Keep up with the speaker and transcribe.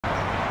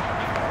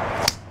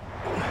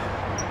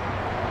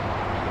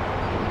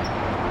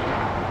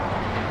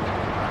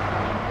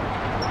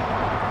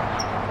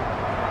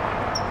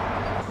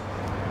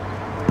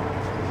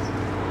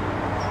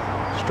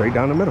straight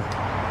down the middle.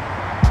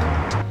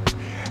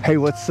 Hey,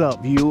 what's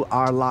up? You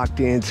are locked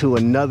into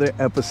another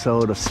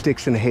episode of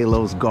Sticks and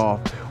Halos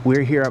Golf.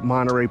 We're here at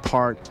Monterey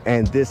Park,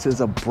 and this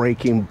is a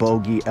breaking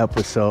bogey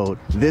episode.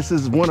 This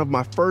is one of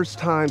my first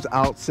times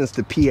out since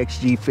the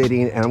PXG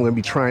fitting, and I'm going to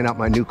be trying out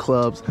my new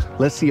clubs.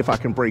 Let's see if I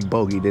can break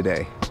bogey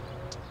today.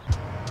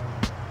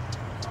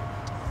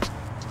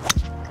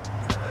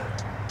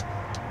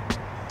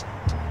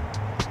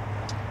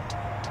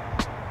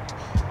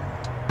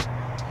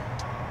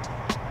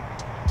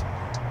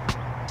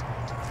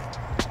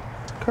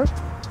 Okay.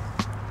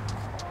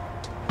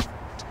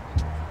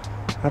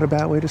 Not a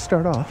bad way to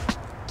start off.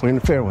 We're in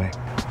the fairway.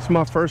 It's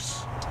my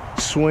first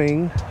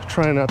swing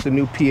trying out the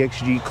new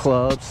PXG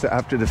clubs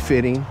after the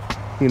fitting.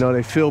 You know,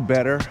 they feel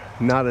better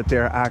now that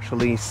they're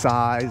actually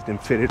sized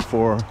and fitted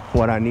for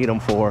what I need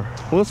them for.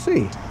 We'll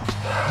see.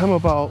 I'm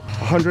about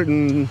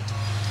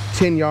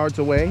 110 yards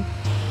away.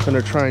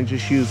 Gonna try and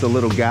just use a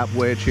little gap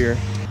wedge here.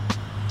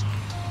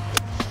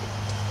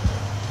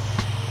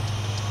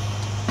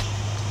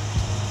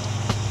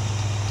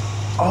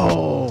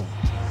 Oh,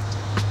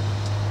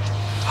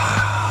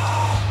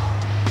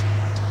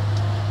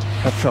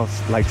 that felt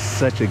like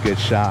such a good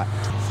shot.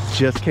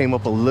 Just came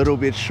up a little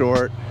bit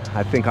short.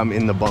 I think I'm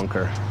in the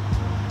bunker.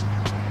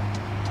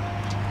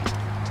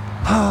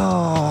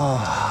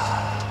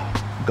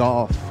 Oh,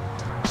 golf.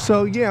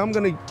 So yeah, I'm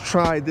gonna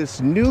try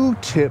this new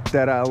tip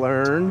that I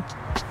learned.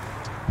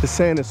 The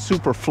sand is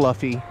super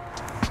fluffy.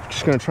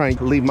 Just gonna try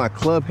and leave my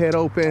club head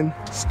open,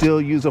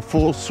 still use a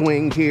full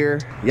swing here.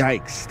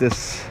 Yikes,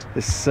 this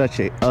is such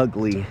a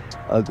ugly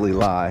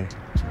lie.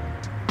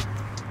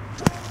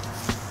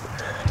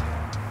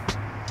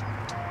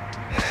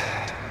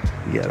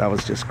 Yeah, that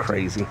was just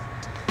crazy.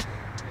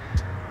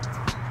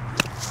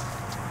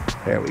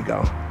 There we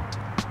go.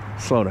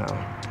 Slow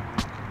down.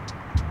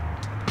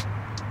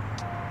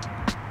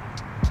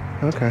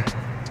 Okay.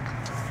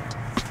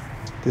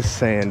 This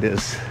sand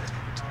is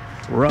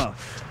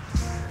rough.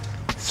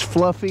 It's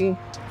fluffy.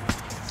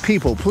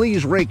 People,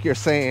 please rake your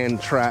sand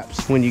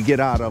traps when you get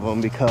out of them,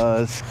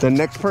 because the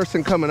next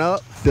person coming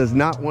up does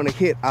not want to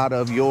hit out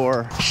of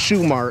your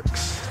shoe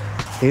marks.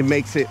 It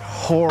makes it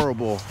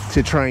horrible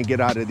to try and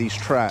get out of these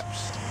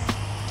traps.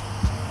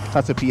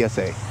 That's a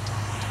PSA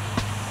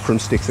from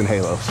Sticks and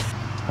Halos.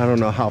 I don't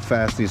know how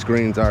fast these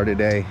greens are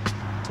today,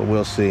 but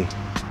we'll see.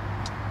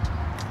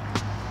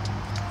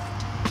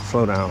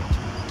 Slow down.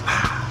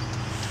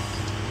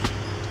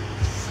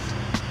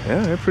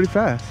 Yeah, they're pretty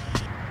fast.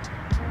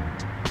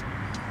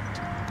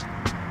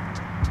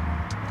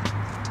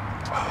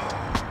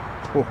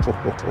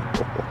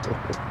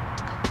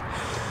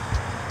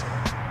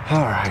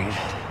 All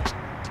right.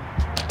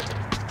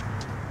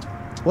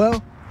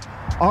 Well,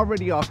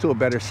 already off to a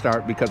better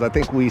start because I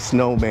think we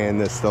snowman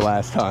this the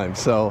last time.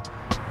 So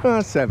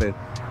 7.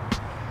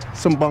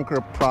 Some bunker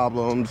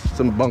problems,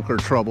 some bunker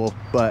trouble,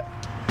 but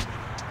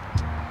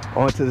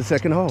on to the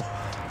second hole.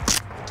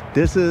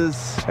 This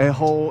is a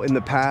hole in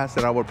the past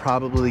that I would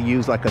probably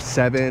use like a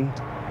 7,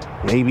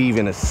 maybe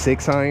even a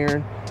 6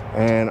 iron.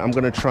 And I'm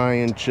gonna try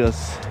and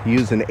just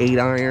use an 8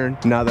 iron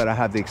now that I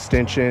have the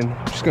extension.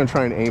 I'm just gonna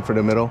try and aim for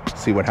the middle,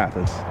 see what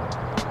happens.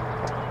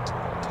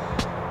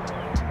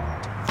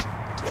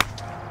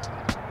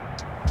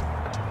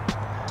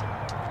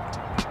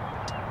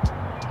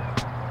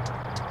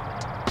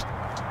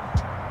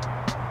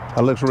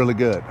 That looks really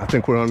good. I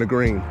think we're on the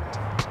green.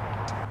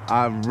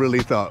 I really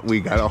thought we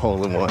got a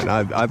hole in one.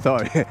 I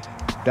thought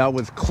that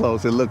was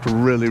close. It looked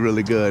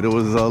really good. It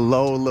was a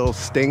low little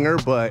stinger,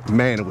 but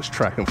man, it was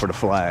tracking for the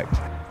flag.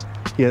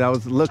 Yeah,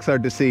 looks are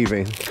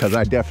deceiving, because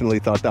I definitely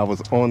thought that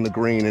was on the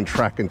green and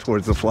tracking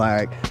towards the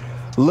flag.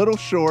 A little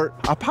short.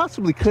 I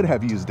possibly could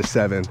have used a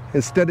 7.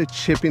 Instead of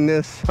chipping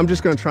this, I'm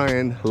just gonna try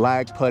and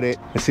lag putt it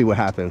and see what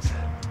happens.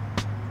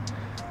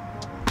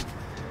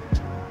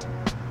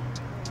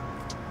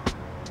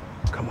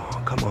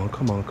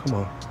 Come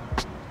on.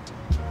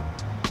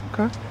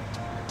 Okay. All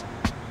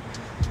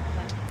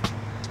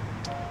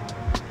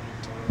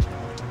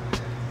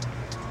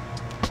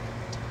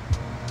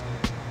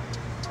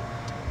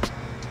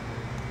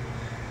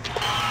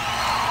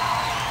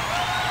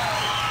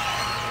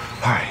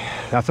right,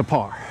 that's a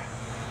par.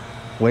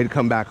 Way to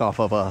come back off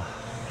of a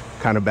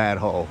kind of bad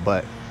hole,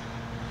 but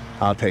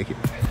I'll take it.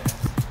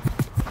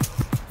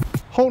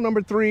 Hole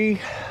number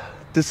 3.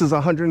 This is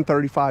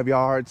 135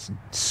 yards,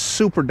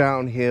 super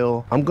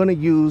downhill. I'm gonna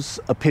use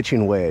a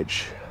pitching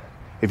wedge.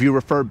 If you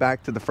refer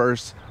back to the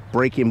first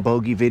breaking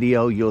bogey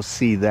video, you'll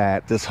see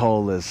that this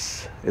hole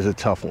is a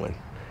tough one.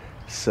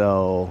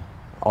 So,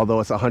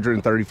 although it's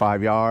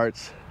 135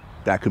 yards,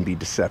 that can be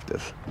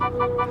deceptive.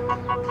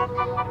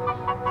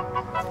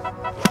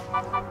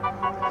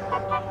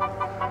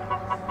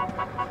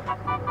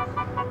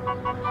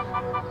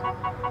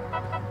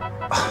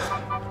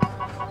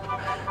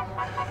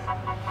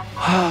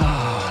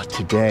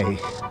 Today,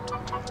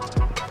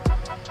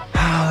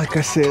 like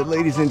I said,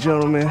 ladies and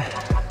gentlemen,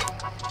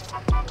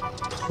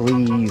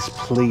 please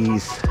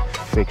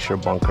fix your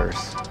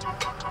bunkers.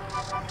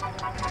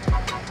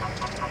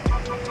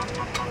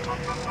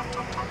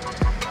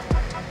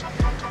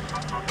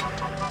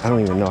 I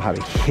don't even know how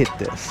to hit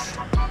this.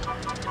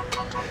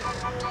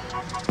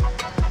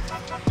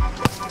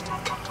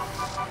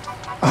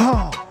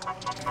 Oh!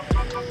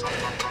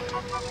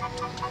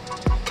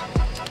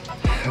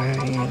 I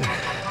mean,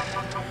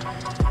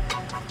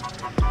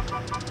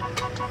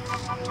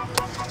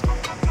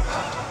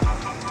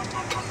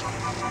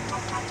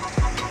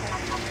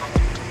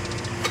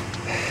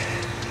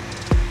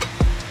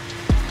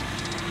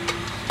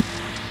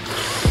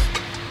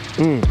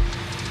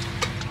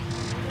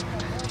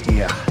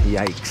 yeah,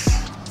 yikes.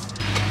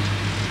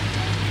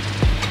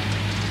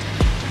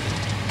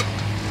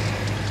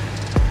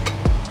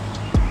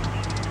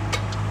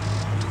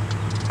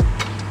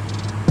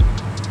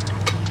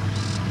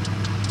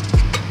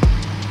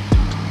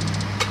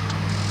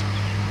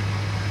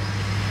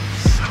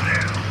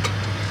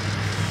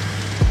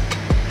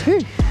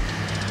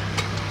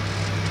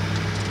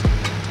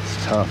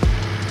 It's tough.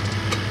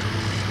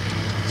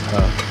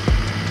 Tough.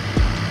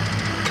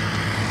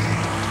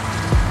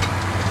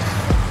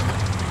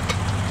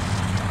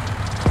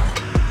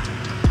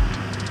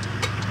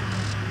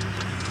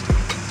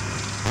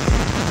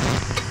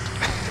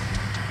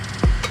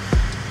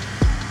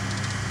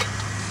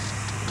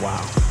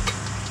 Wow.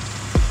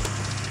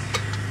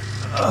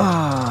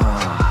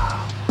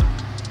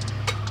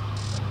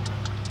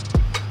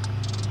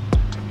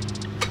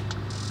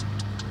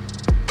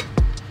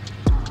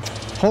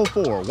 Hole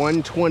 4,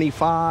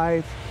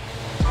 125.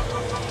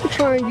 We'll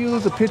try and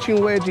use a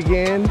pitching wedge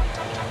again.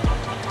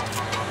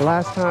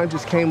 Last time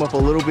just came up a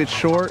little bit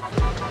short.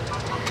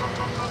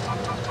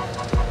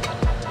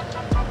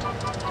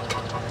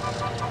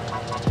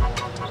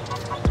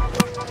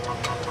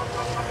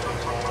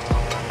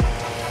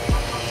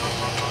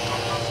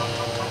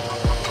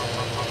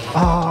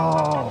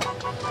 Oh.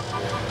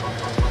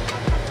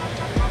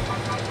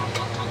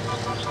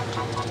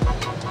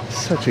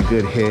 Such a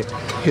good hit.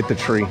 Hit the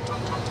tree.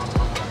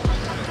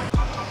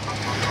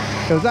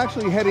 It was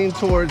actually heading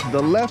towards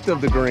the left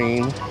of the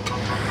green.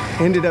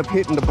 Ended up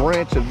hitting the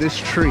branch of this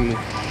tree,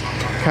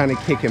 kind of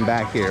kicking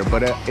back here.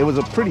 But it was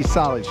a pretty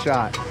solid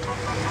shot.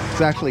 I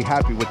was actually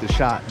happy with the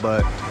shot,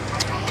 but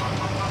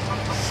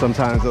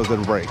sometimes those are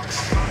the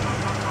breaks.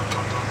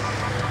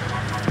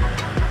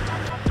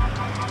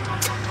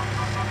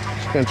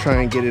 Just gonna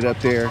try and get it up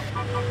there.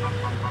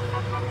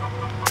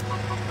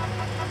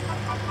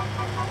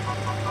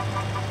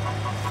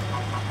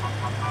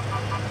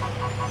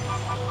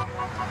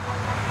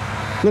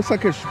 Looks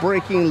like it's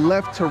breaking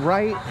left to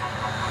right.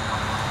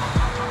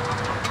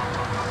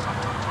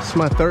 It's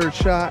my third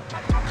shot.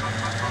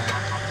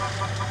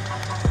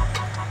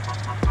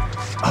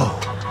 Oh,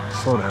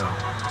 slow down.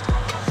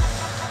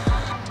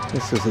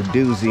 This is a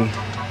doozy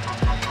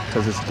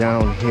because it's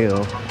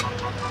downhill.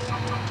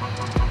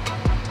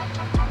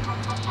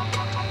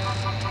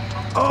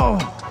 Oh!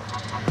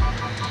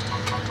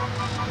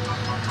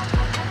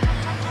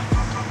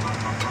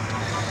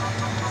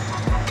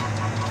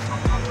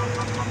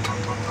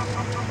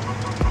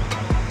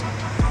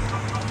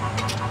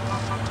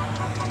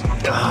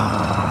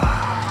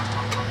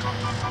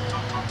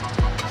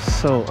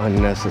 So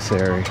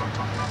unnecessary.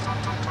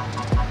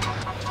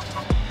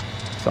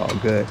 It's all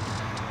good.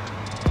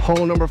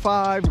 Hole number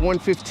 5,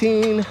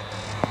 115.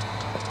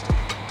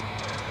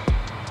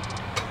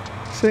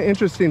 It's an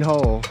interesting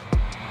hole.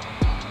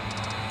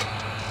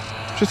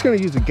 Just gonna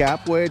use a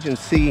gap wedge and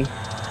see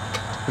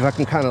if I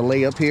can kind of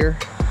lay up here.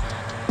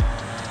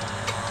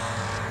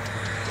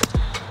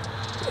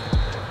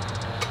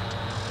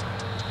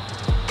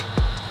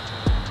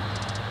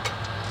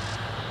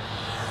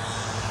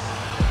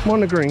 I'm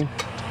on the green.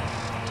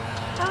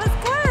 That was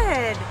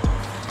good.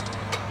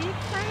 Be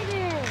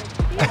excited.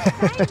 Be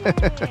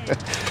excited.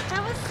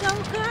 That was so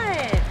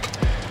good.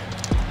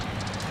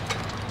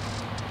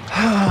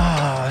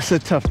 It's a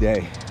tough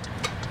day.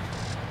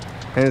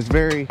 And it's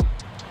very,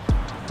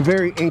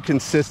 very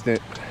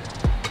inconsistent.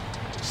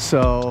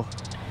 So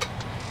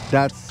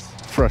that's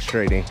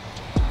frustrating.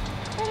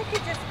 But it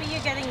could just be you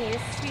getting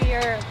used to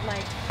your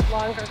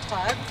longer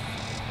clubs.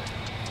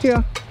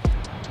 Yeah.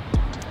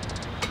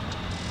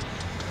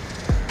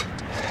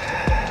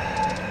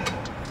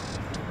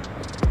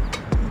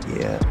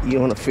 Yeah, you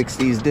want to fix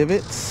these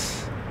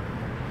divots.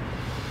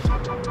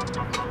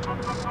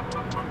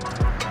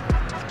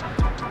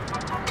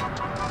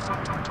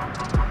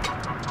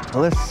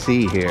 Let's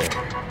see here.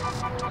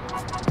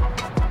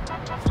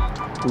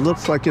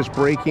 Looks like it's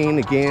breaking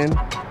again,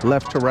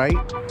 left to right.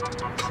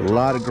 It's a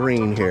lot of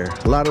green here,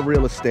 a lot of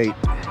real estate.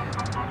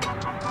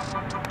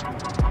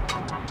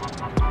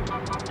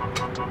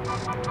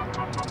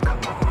 Come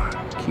on,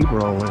 keep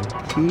rolling,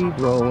 keep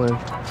rolling.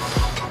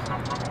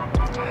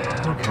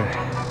 Okay.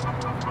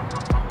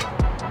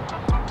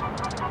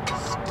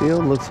 Still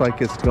looks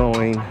like it's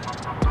going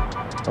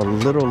a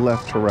little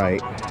left to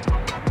right.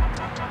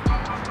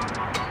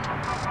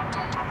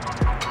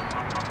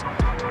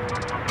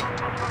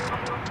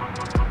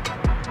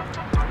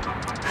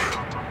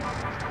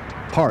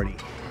 Party.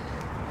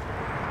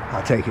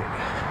 I'll take it.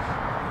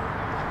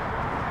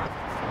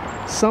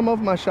 Some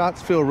of my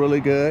shots feel really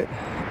good. Does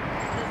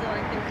the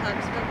lengthened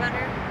clubs feel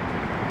better?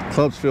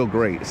 Clubs feel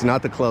great. It's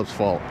not the club's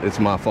fault. It's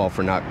my fault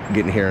for not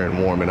getting here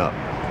and warming up.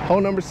 Hole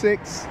number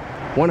 6,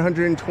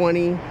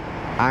 120.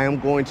 I am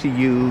going to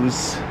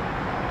use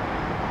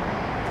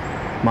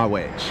my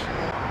wedge.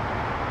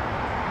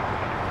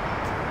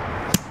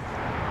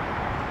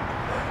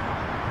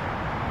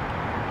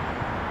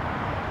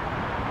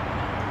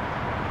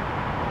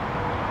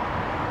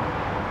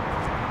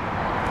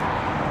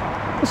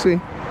 Let's see.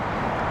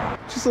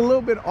 Just a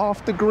little bit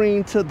off the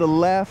green to the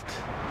left.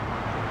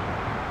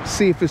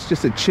 See if it's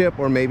just a chip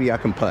or maybe I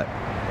can putt.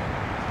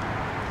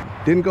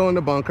 Didn't go in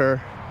the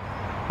bunker.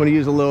 I'm gonna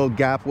use a little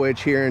gap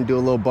wedge here and do a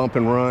little bump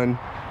and run.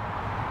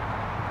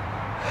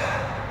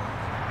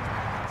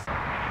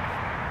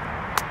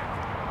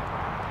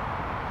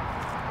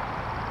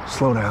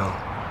 Slow down.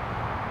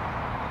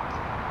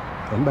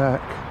 Come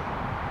back.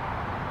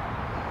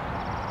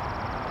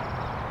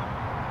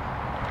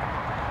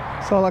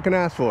 That's all I can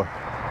ask for.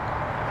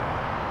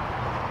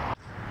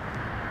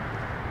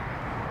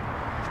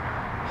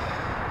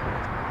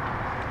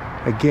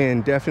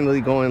 Again, definitely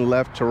going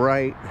left to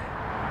right.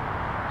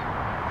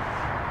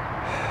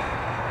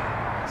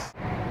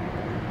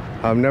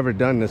 I've never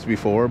done this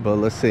before, but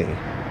let's see.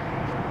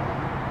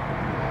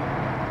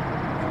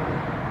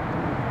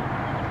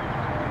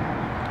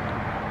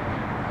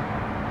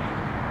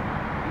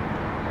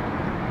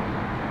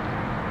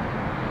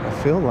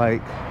 I feel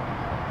like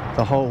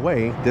the whole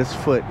way this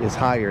foot is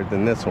higher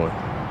than this one.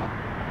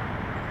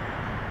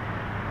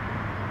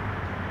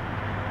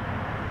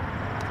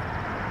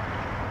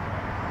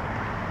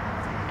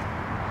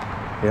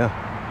 Yeah,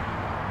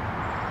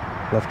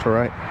 left to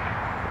right.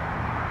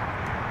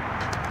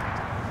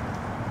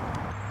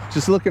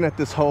 Just looking at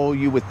this hole,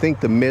 you would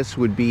think the miss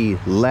would be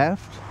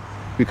left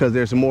because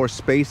there's more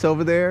space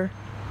over there,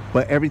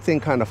 but everything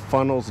kind of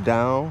funnels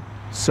down.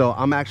 So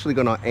I'm actually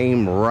gonna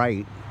aim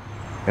right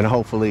and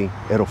hopefully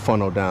it'll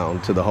funnel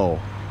down to the hole.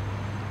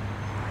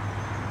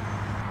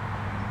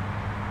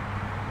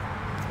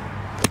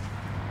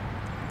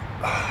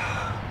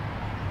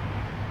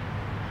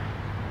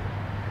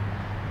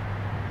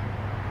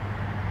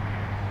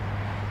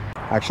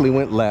 Actually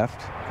went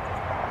left.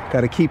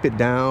 Got to keep it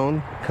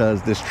down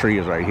because this tree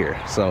is right here,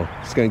 so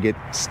it's gonna get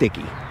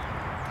sticky.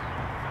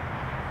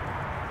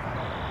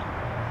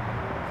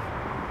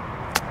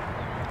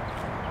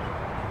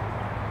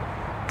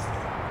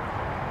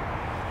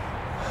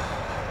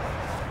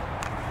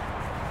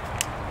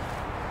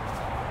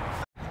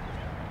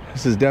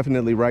 This is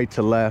definitely right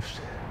to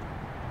left.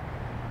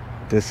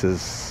 This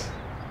is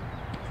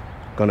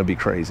gonna be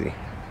crazy.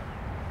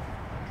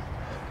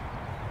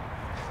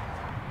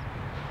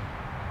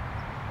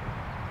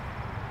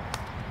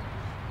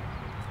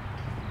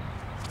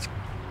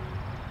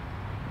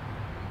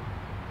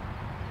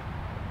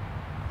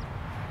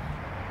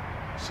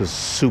 This is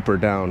super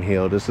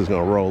downhill. This is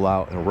gonna roll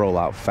out and roll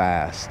out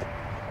fast.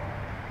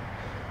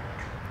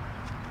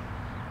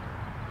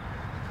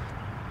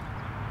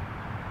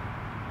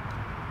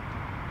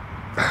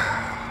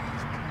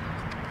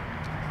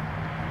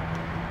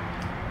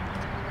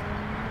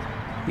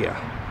 Yeah.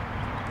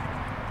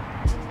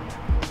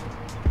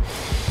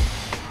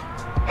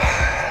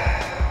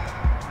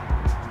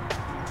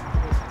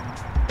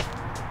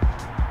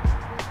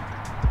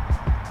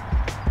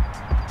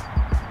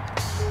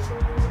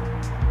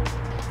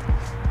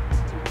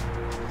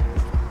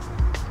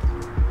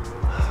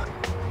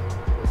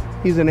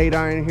 Use an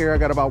 8-iron here. I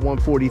got about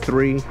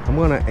 143. I'm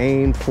gonna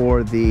aim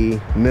for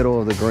the middle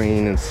of the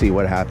green and see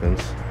what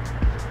happens.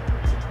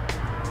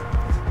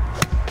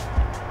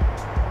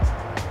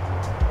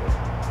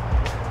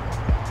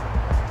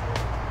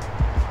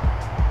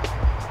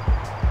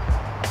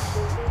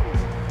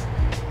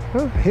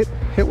 Well, hit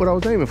what I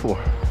was aiming for.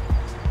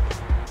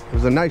 It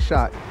was a nice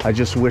shot. I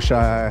just wish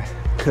I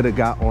could have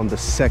got on the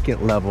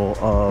second level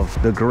of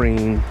the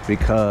green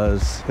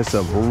because it's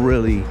a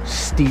really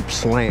steep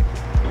slant.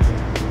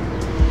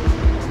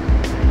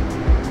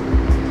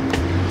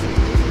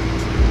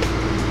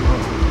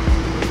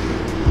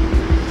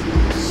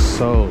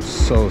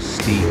 So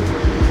steep.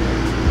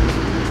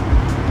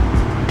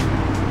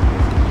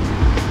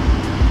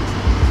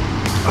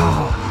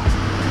 Oh.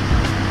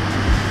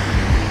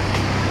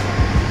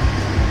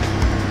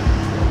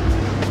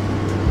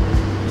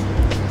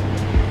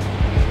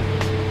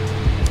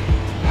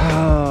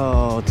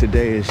 Oh,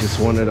 today is just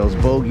one of those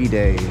bogey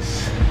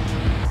days.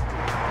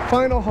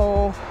 Final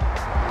hole,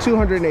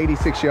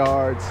 286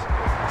 yards.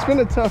 It's been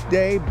a tough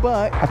day,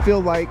 but I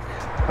feel like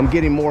I'm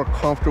getting more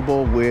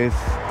comfortable with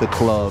the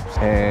clubs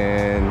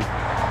and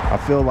I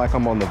feel like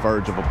I'm on the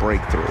verge of a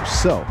breakthrough.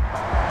 So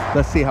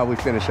let's see how we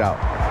finish out.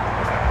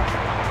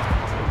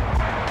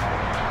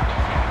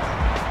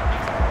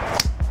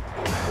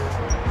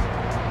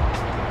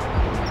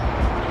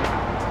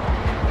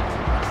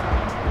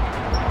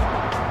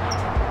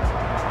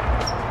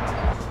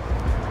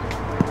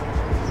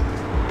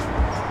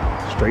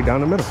 Straight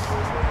down the middle.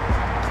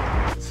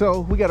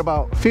 So we got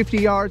about 50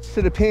 yards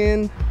to the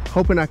pin.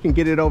 Hoping I can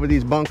get it over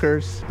these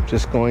bunkers.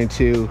 Just going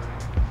to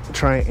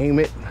try and aim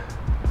it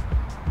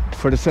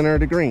for the center of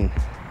the green.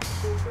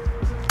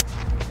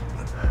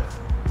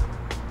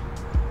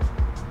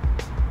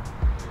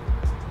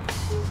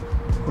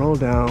 roll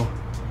down.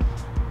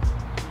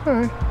 All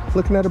right,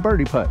 looking at a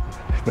birdie putt.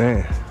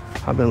 Man,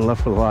 I've been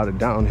left with a lot of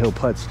downhill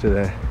putts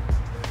today.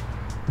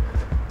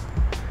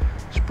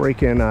 Just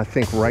breaking, I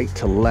think, right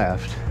to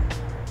left.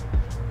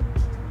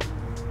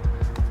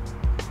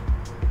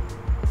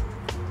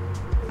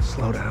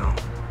 Slow down.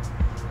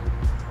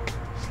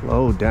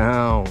 Slow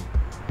down.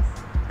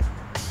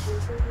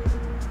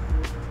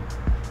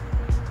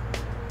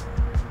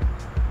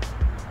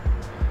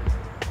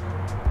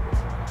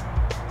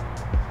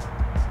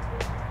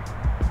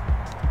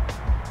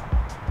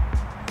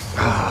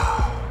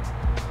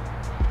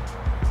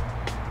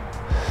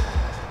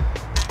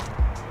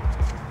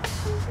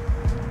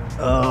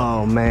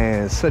 Oh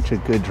man, such a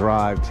good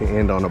drive to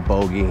end on a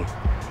bogey.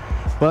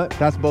 But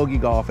that's bogey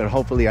golf, and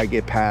hopefully I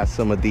get past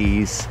some of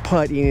these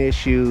putting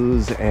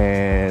issues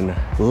and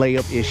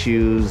layup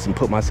issues and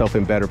put myself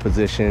in better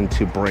position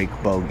to break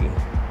bogey.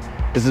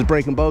 This is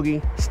Breaking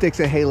Bogey, Sticks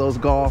and Halos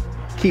Golf.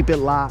 Keep it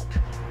locked.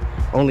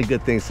 Only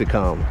good things to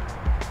come.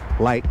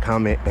 Like,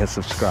 comment, and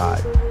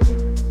subscribe.